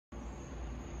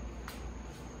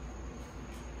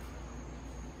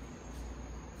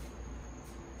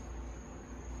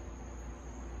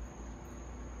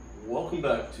welcome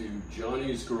back to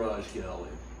Johnny's Garage Galley.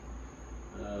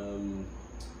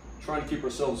 Trying to keep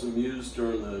ourselves amused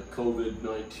during the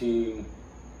COVID-19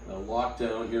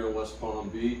 lockdown here in West Palm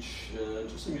Beach, and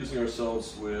just amusing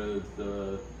ourselves with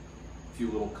a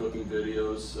few little cooking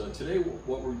videos. Today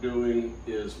what we're doing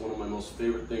is one of my most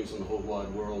favorite things in the whole wide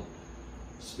world,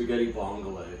 spaghetti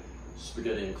vongole,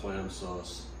 spaghetti and clam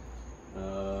sauce.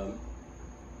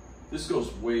 This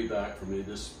goes way back for me,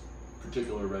 this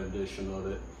particular rendition of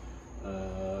it.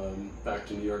 Back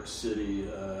to New York City,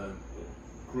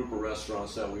 group of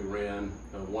restaurants that we ran.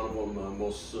 One of them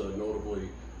most notably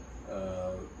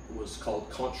was called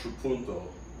Contrapunto,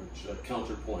 which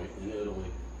counterpoint in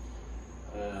Italy.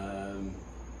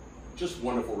 Just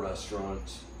wonderful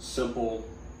restaurant, simple,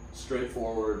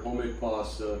 straightforward, homemade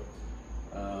pasta.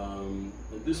 And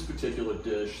this particular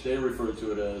dish, they refer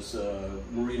to it as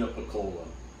Marina Piccola.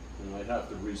 And I'd have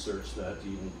to research that to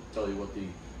even tell you what the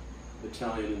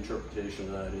Italian interpretation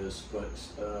of that is, but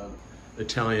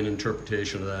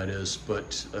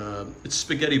it's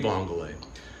spaghetti vongole.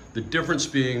 The difference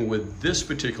being with this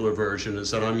particular version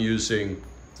is that I'm using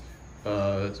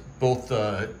both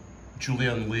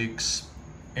julienne leeks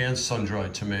and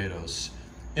sun-dried tomatoes,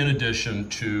 in addition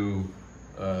to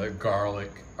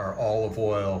garlic, our olive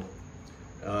oil,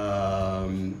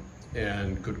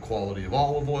 and good quality of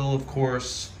olive oil, of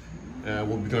course. We're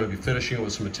going to be finishing it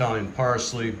with some Italian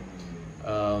parsley.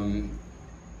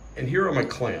 And here are my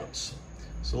clams.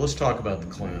 So let's talk about the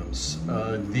clams.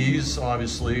 These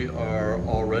obviously are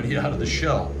already out of the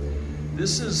shell.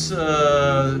 This is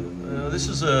a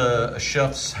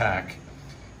chef's hack,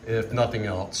 if nothing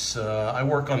else. I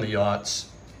work on the yachts,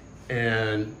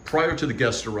 and prior to the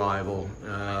guest arrival,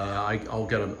 I'll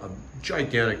get a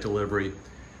gigantic delivery,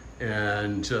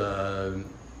 and the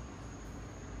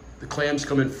clams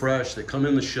come in fresh, they come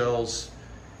in the shells,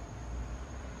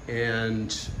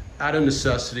 and out of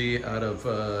necessity, out of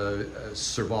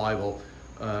survival,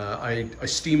 I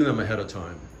steam them ahead of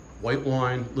time. White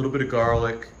wine, a little bit of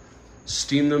garlic,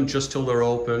 steam them just till they're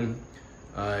open.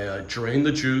 I drain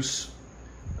the juice,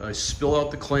 I spill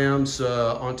out the clams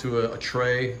onto a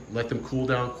tray, let them cool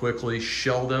down quickly,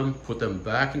 shell them, put them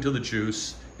back into the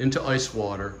juice, into ice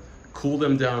water, cool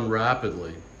them down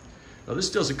rapidly. Now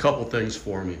this does a couple things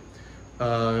for me.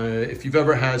 If you've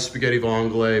ever had spaghetti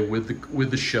vongole with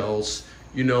the shells,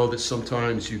 you know that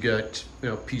sometimes you get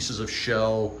pieces of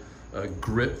shell,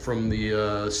 grit from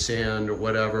the sand or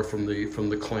whatever from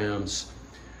the clams.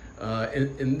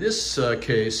 In this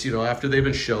case, after they've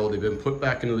been shelled, they've been put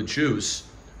back into the juice.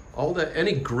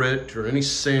 Any grit or any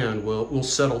sand will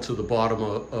settle to the bottom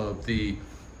of the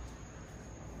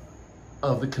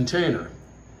container.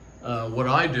 What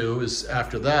I do is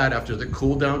after they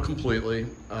cool down completely,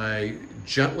 I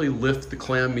gently lift the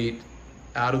clam meat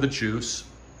out of the juice.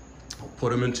 I'll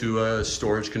put them into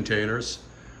storage containers,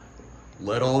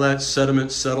 let all that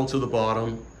sediment settle to the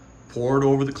bottom, pour it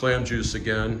over the clam juice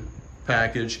again,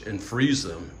 package, and freeze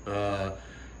them.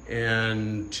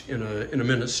 And in a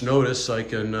minute's notice, I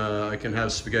can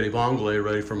have spaghetti vongole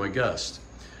ready for my guest.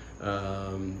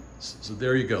 So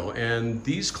there you go. And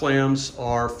these clams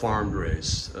are farm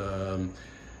raised.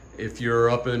 If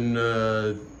you're up in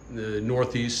the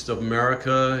northeast of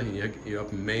America, you're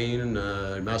up in Maine,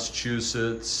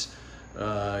 Massachusetts,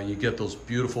 you get those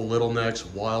beautiful little necks,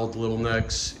 wild little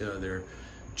necks. They're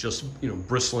just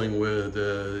bristling with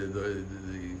the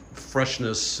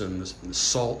freshness and the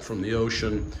salt from the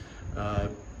ocean.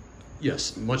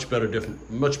 Yes, much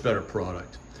better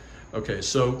product. Okay,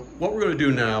 so what we're going to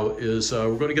do now is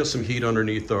we're going to get some heat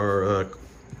underneath our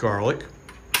garlic.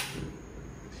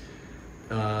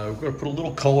 We're going to put a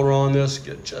little color on this,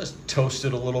 just toast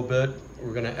it a little bit.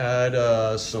 We're going to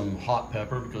add some hot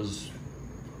pepper because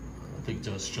I think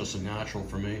that's just a natural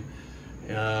for me.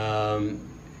 And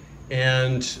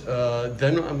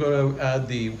then I'm going to add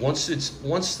once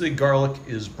the garlic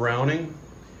is browning,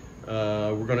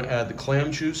 we're going to add the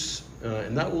clam juice,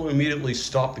 and that will immediately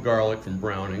stop the garlic from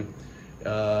browning.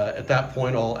 At that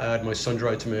point, I'll add my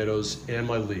sun-dried tomatoes and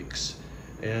my leeks.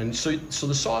 And so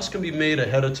the sauce can be made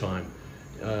ahead of time.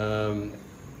 And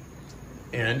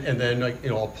then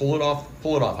I'll pull it off.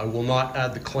 I will not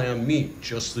add the clam meat,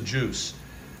 just the juice.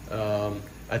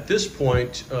 At this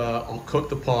point, I'll cook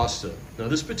the pasta. Now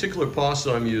this particular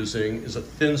pasta I'm using is a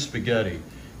thin spaghetti,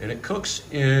 and it cooks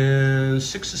in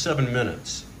 6 to 7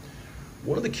 minutes.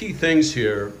 One of the key things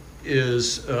here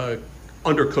is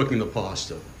undercooking the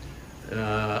pasta.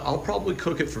 I'll probably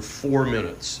cook it for 4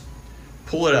 minutes.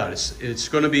 Pull it out. It's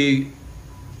going to be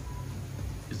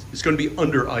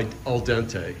under al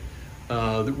dente.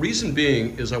 The reason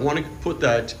being is I want to put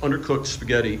that undercooked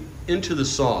spaghetti into the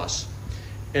sauce,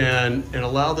 and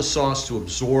allow the sauce to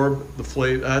absorb the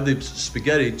flavor, add the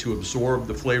spaghetti to absorb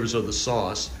the flavors of the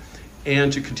sauce,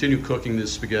 and to continue cooking the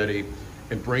spaghetti,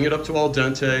 and bring it up to al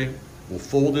dente. We'll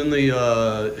fold in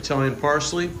the Italian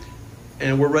parsley,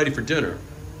 and we're ready for dinner.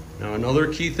 Now,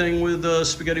 another key thing with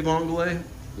spaghetti vongole,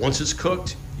 once it's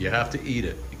cooked, you have to eat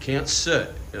it. You can't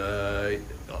sit.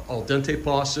 Al dente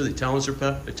pasta, the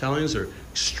Italians are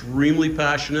extremely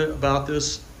passionate about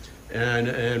this,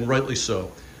 and rightly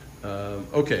so.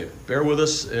 Okay, bear with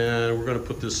us, and we're going to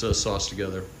put this sauce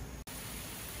together.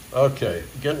 Okay,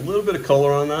 again, a little bit of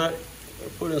color on that.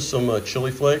 Put in some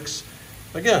chili flakes.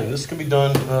 Again, this can be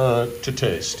done to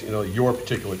taste, your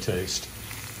particular taste.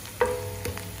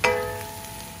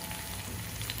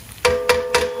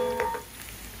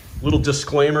 Little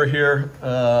disclaimer here,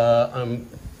 I'm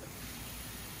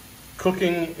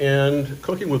cooking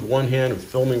with one hand and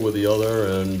filming with the other,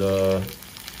 and so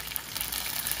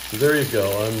there you go.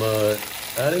 I'm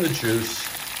adding the juice,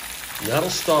 and that'll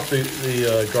stop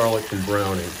the garlic from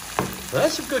browning.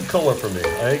 That's a good color for me.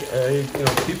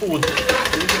 People would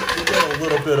get a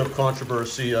little bit of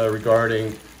controversy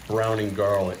regarding browning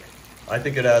garlic. I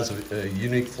think it has a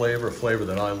unique flavor, a flavor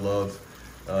that I love.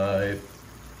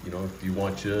 If you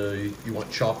want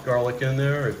chopped garlic in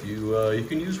there, if you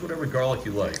can use whatever garlic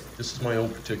you like. This is my own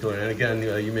particular, and again,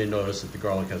 you may notice that the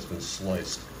garlic has been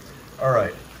sliced. All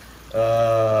right,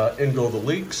 in go the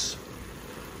leeks.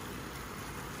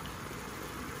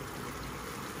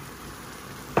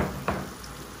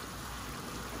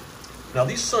 Now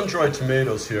these sun-dried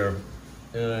tomatoes here,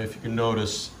 if you can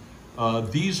notice,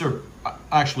 these are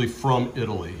actually from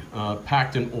Italy,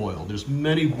 packed in oil. There's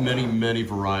many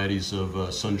varieties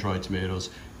of sun-dried tomatoes.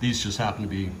 These just happen to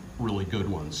be really good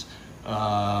ones.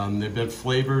 They've been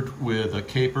flavored with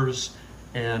capers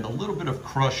and a little bit of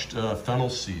crushed fennel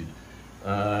seed.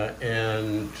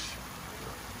 And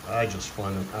I just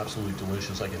find them absolutely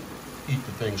delicious. I can eat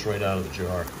the things right out of the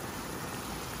jar.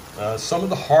 Some of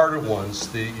the harder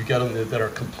ones, you get them that are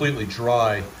completely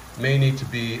dry, may need to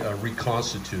be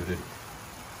reconstituted.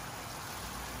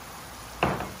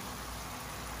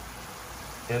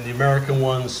 And the American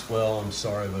ones, well, I'm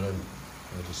sorry, but I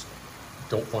just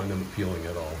don't find them appealing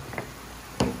at all.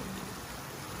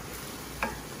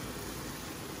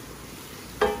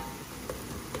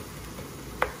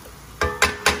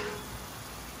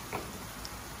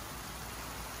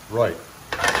 Right.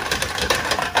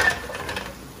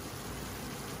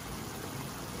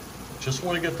 Just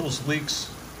want to get those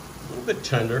leeks a little bit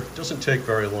tender. It doesn't take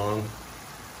very long.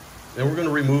 Then we're going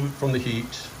to remove it from the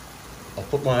heat. I'll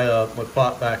put my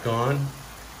pot back on.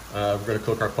 We're going to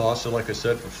cook our pasta, like I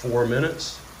said, for 4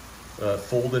 minutes.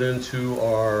 Fold it into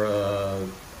our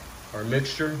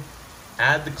mixture.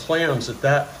 Add the clams at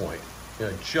that point.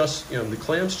 The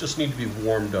clams just need to be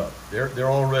warmed up.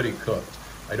 They're already cooked.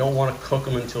 I don't want to cook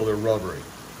them until they're rubbery.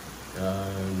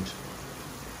 And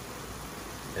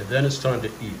then it's time to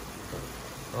eat.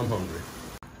 I'm hungry.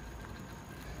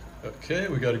 Okay,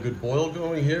 we got a good boil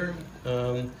going here.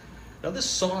 Now this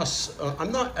sauce,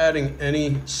 I'm not adding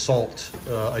any salt.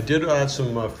 I did add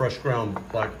some fresh ground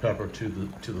black pepper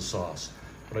to the sauce,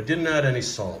 but I didn't add any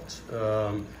salt.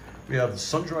 We have the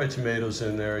sun-dried tomatoes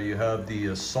in there. You have the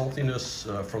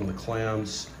saltiness from the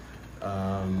clams,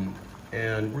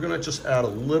 and we're gonna just add a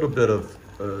little bit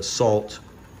of salt.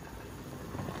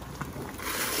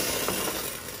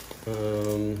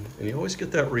 And you always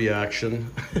get that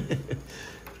reaction.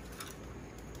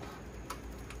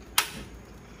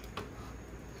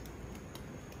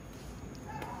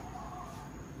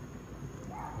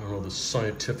 I don't know the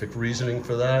scientific reasoning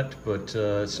for that, but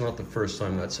it's not the first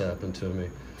time that's happened to me.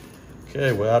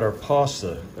 Okay, we'll add our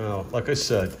pasta. Now, like I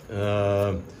said,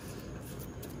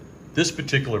 this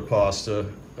particular pasta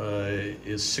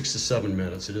is 6 to 7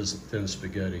 minutes. It is a thin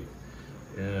spaghetti.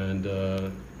 And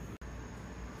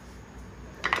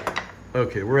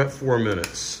okay, we're at 4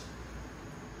 minutes.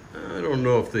 I don't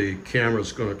know if the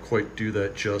camera's going to quite do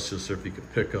that justice, or if you can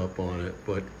pick up on it,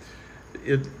 but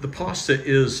the pasta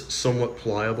is somewhat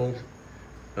pliable,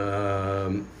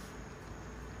 but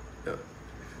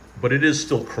it is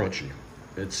still crunchy.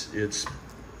 It's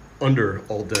under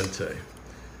al dente.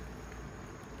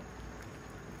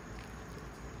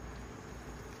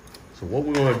 So what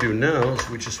we want to do now is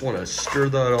we just want to stir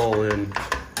that all in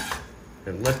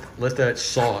and let that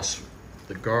sauce,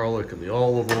 the garlic and the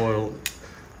olive oil,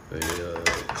 the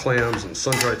clams and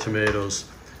sun-dried tomatoes,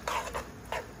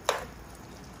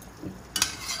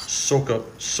 soak up,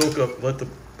 let the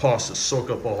pasta soak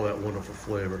up all that wonderful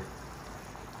flavor.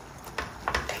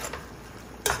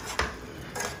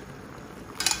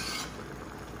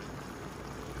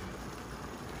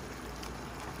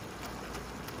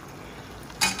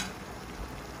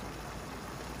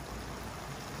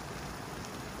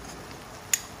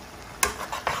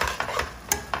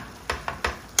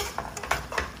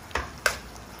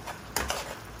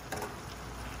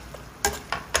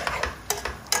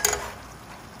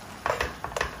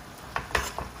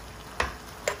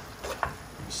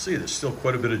 see there's still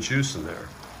quite a bit of juice in there.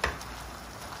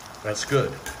 That's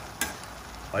good.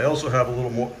 I also have a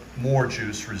little more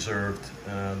juice reserved,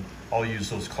 and I'll use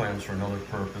those clams for another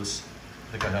purpose.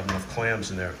 I think I have enough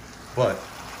clams in there. But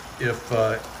if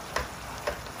the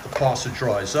pasta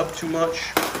dries up too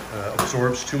much,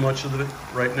 absorbs too much of it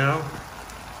right now,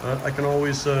 I can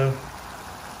always add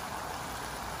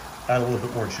a little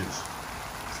bit more juice.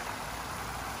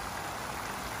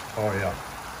 Oh yeah.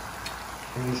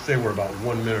 I'm going to say we're about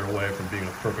 1 minute away from being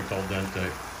a perfect al dente.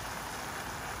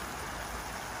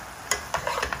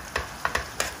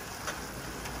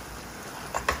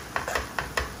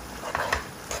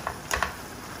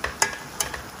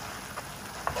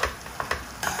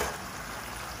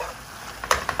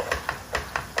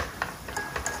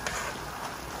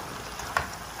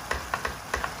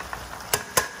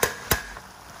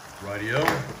 Rightio.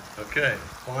 Okay,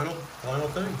 final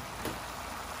thing.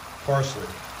 Parsley,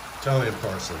 Italian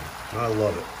parsley. I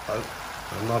love it.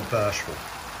 I'm not bashful.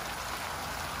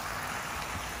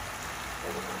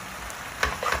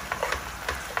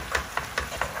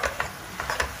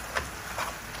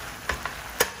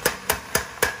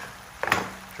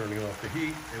 Turning off the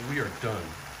heat, and we are done.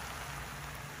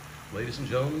 Ladies and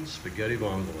gentlemen, spaghetti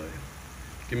vongole.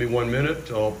 Give me 1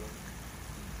 minute. I'll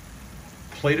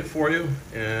plate it for you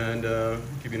and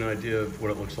give you an idea of what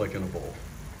it looks like in a bowl.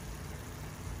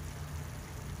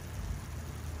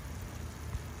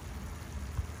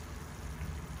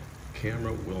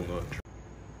 Camera will not turn.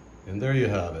 And there you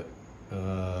have it.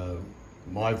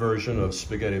 My version of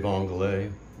spaghetti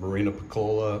vongole, marina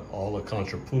piccola, alla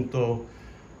contrapunto,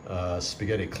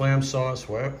 spaghetti clam sauce,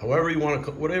 whatever you want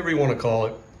to call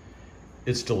it.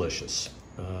 It's delicious,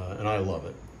 and I love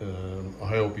it. I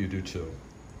hope you do too.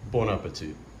 Buon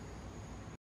appetit.